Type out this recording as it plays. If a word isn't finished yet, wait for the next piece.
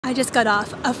I just got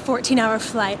off a 14-hour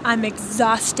flight. I'm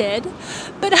exhausted,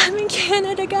 but I'm in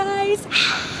Canada, guys.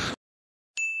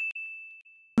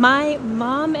 My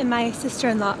mom and my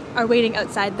sister-in-law are waiting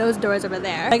outside those doors over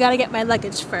there. I gotta get my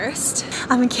luggage first.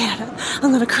 I'm in Canada.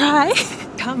 I'm gonna cry.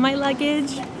 Got my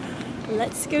luggage.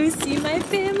 Let's go see my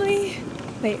family.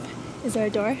 Wait, is there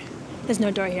a door? There's no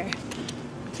door here.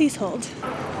 Please hold.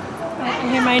 I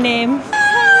hear my name.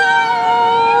 Hello!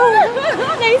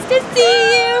 Nice to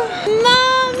see you!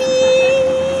 Mommy!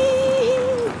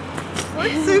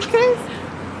 What suitcase?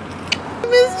 I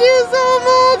missed you so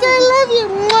much! I love you!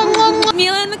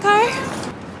 Mila in the car?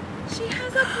 She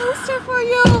has a poster for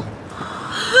you!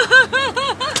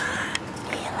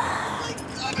 Mila. Oh my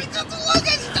god, I got the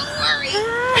luggage! Don't worry!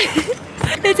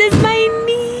 This is my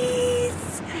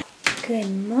niece!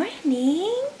 Good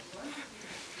morning!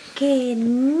 Good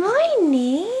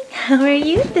morning! How are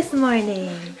you this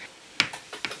morning?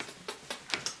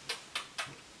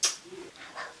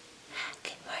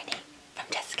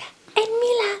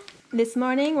 This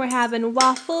morning we're having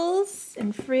waffles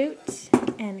and fruit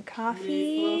and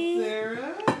coffee.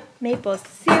 Maple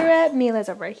syrup. Mila's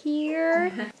over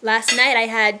here. Last night I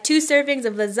had 2 servings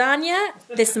of lasagna.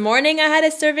 This morning I had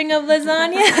a serving of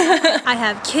lasagna. I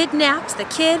have kidnapped the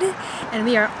kid and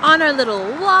we are on our little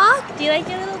walk. Do you like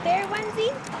your little bear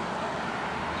onesie?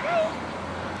 Hi.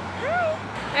 Hi.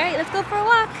 Alright, let's go for a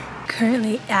walk.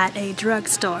 Currently at a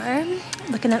drugstore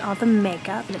looking at all the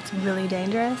makeup, and it's really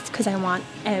dangerous because I want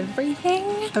everything.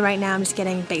 But right now I'm just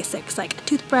getting basics like a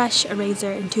toothbrush, a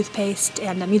razor, and toothpaste,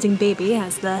 and I'm using Baby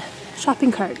as the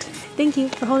shopping cart. Thank you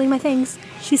for holding my things.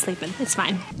 She's sleeping. It's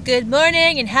fine. Good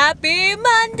morning and happy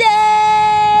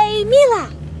Monday! Mila!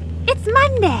 It's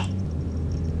Monday!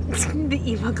 The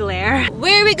evil glare.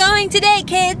 Where are we going today,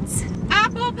 kids?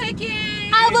 Apple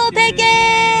picking! Apple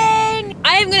picking!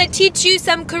 I am going to teach you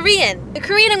some Korean. The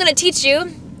Korean I'm going to teach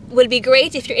you would be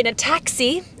great if you're in a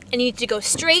taxi and you need to go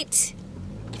straight,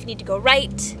 if you need to go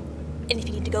right, and if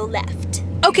you need to go left.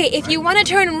 Okay, if you want to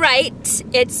turn right,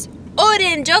 it's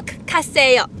오른쪽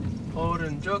가세요.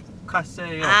 오른쪽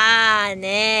가세요. Ah,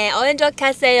 네. 오른쪽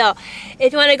가세요.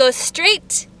 If you want to go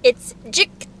straight, it's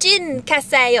직진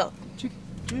가세요.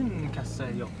 직진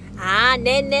가세요. Ah,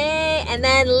 네네. And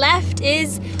then left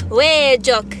is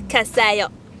왼쪽 가세요.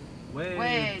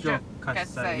 왼쪽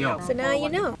가세요. So now you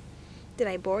know. Did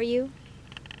I bore you?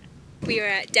 We are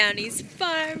at Downey's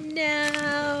farm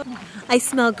now. I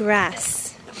smell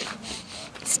grass.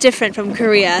 It's different from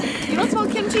Korea. You don't smell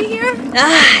kimchi here?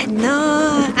 Ah,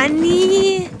 no.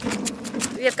 Annie.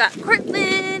 We have got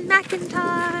Cortland,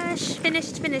 Macintosh.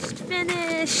 Finished, finished,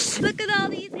 finished. Look at all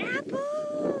these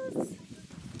apples.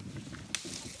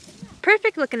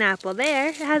 Perfect looking apple there.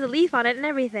 It has a leaf on it and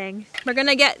everything. We're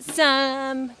gonna get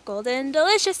some Golden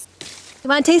Delicious. You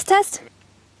want a taste test?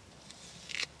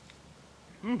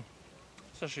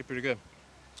 It's actually pretty good.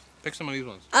 Pick some of these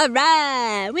ones. All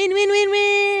right, win, win, win,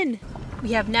 win.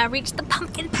 We have now reached the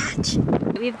pumpkin patch.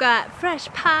 We've got fresh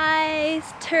pies,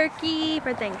 turkey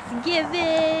for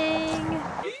Thanksgiving,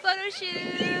 photo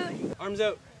shoot. Arms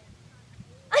out.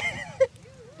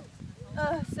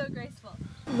 Oh, so graceful.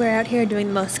 We're out here doing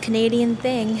the most Canadian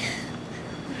thing,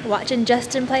 watching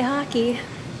Justin play hockey.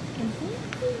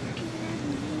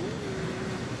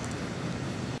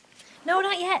 No,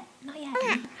 not yet, not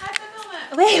yet.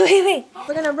 Wait, wait, wait.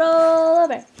 We're gonna roll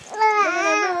over. We're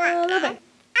gonna roll over.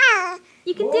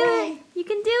 You can do it. You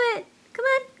can do it. Come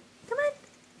on. Come on.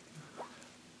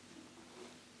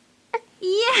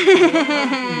 Yeah.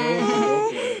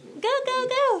 Go, go,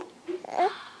 go.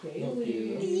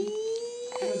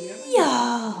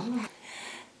 Yeah.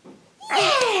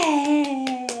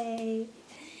 Yay.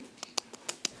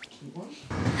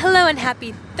 Hello and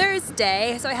happy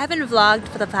Thursday. So I haven't vlogged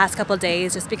for the past couple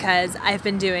days just because I've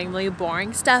been doing really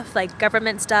boring stuff like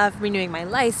government stuff, renewing my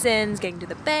license, getting to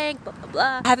the bank, blah, blah,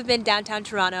 blah. I haven't been downtown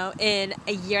Toronto in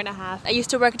a year and a half. I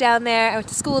used to work down there, I went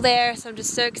to school there, so I'm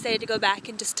just so excited to go back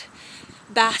and just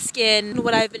bask in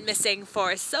what I've been missing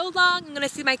for so long. I'm gonna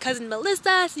see my cousin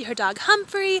Melissa, see her dog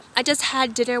Humphrey. I just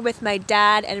had dinner with my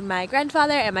dad and my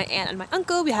grandfather and my aunt and my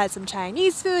uncle. We had some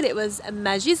Chinese food. It was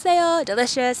majuseo,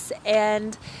 delicious,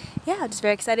 and yeah, I'm just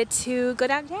very excited to go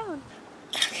downtown.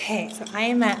 Okay, so I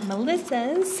am at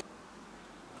Melissa's.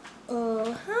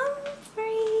 Oh,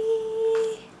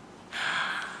 Humphrey.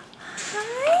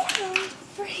 Hi,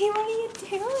 Humphrey. What are you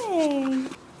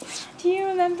doing? Do you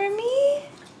remember me?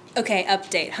 Okay,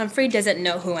 update. Humphrey doesn't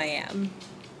know who I am.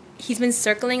 He's been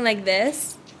circling like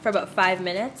this for about 5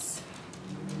 minutes.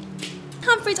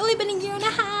 Humphrey's only been a year and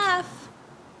a half.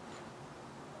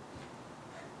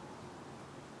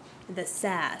 The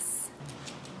sass.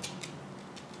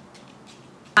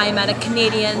 I'm at a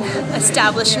Canadian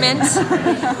establishment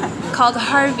called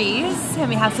Harvey's, and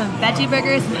we have some veggie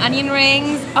burgers, some onion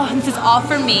rings. Oh, and this is all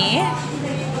for me.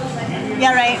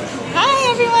 Yeah, right.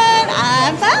 Hi everyone,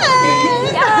 I'm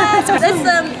fine. Yeah, so let's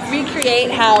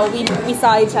recreate how we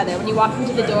saw each other when you walked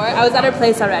into the door. I was at her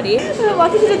place already. I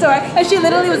walked into the door, and she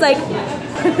literally was like,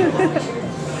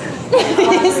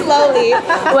 slowly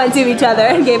went to each other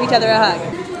and gave each other a hug.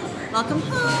 Welcome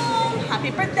home.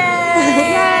 Happy birthday.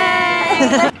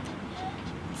 Yay!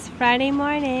 It's Friday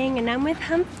morning, and I'm with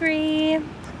Humphrey. And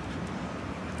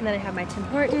then I have my Tim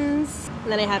Hortons,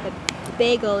 and then I have a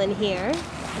bagel in here.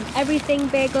 An everything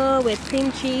bagel with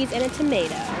cream cheese and a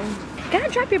tomato. Gotta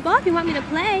drop your ball if you want me to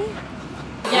play.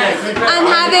 I'm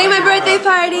having my birthday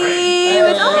party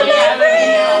with all of my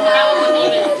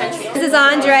friends. This is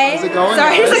Andre. How's it going?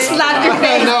 Sorry, I just slapped your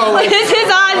face. This is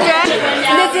Andre.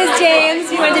 This is James.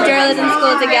 We went to journalism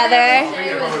school together.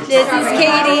 This is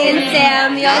Katie and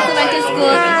Sam. We also went to school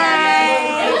together.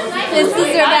 This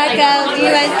is Rebecca.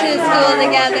 We went to school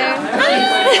together.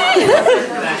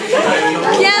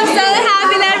 Yeah, I'm so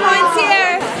happy that everyone's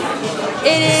here.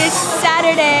 It is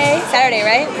Saturday. Saturday,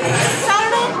 right?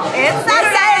 It's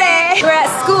Saturday. We're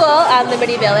at school at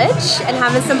Liberty Village and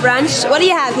having some brunch. What do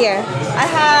you have here? I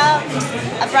have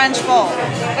a brunch bowl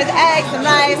with eggs and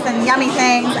rice and yummy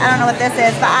things. I don't know what this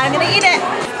is, but I'm gonna eat it.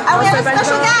 And we have a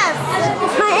special guest.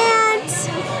 My aunt.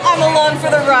 I'm along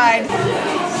for the ride.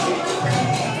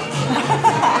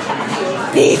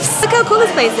 Beefs. Look how cool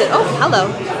this place is. Oh,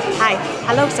 hello. Hi.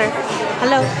 Hello, sir.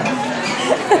 Hello.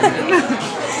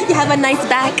 You have a nice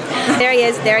back. There he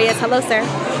is. There he is. Hello, sir.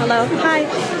 Hello. Hi.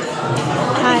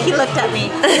 Hi. He looked at me.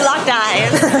 He locked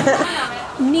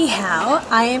eyes. Ni hao.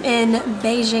 I am in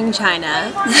Beijing,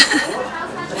 China.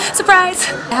 Surprise!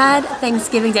 I had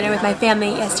Thanksgiving dinner with my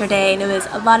family yesterday and it was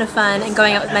a lot of fun, and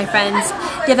going out with my friends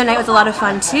the other night was a lot of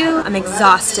fun too. I'm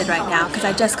exhausted right now because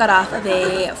I just got off of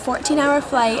a 14-hour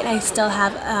flight and I still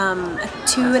have a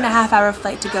 2.5-hour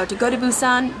flight to go to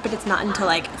Busan, but it's not until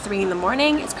like 3 in the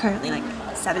morning. It's currently like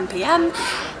 7 p.m.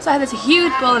 So I have this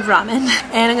huge bowl of ramen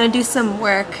and I'm gonna do some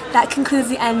work. That concludes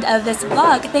the end of this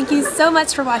vlog. Thank you so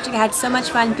much for watching. I had so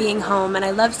much fun being home and I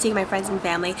love seeing my friends and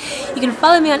family. You can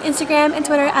follow me on Instagram and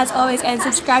Twitter as always, and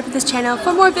subscribe to this channel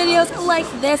for more videos like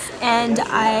this. And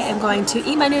I am going to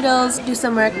eat my noodles, do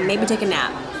some work, and maybe take a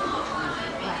nap.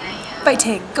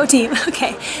 Fighting! Go team!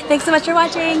 Okay, thanks so much for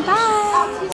watching. Bye!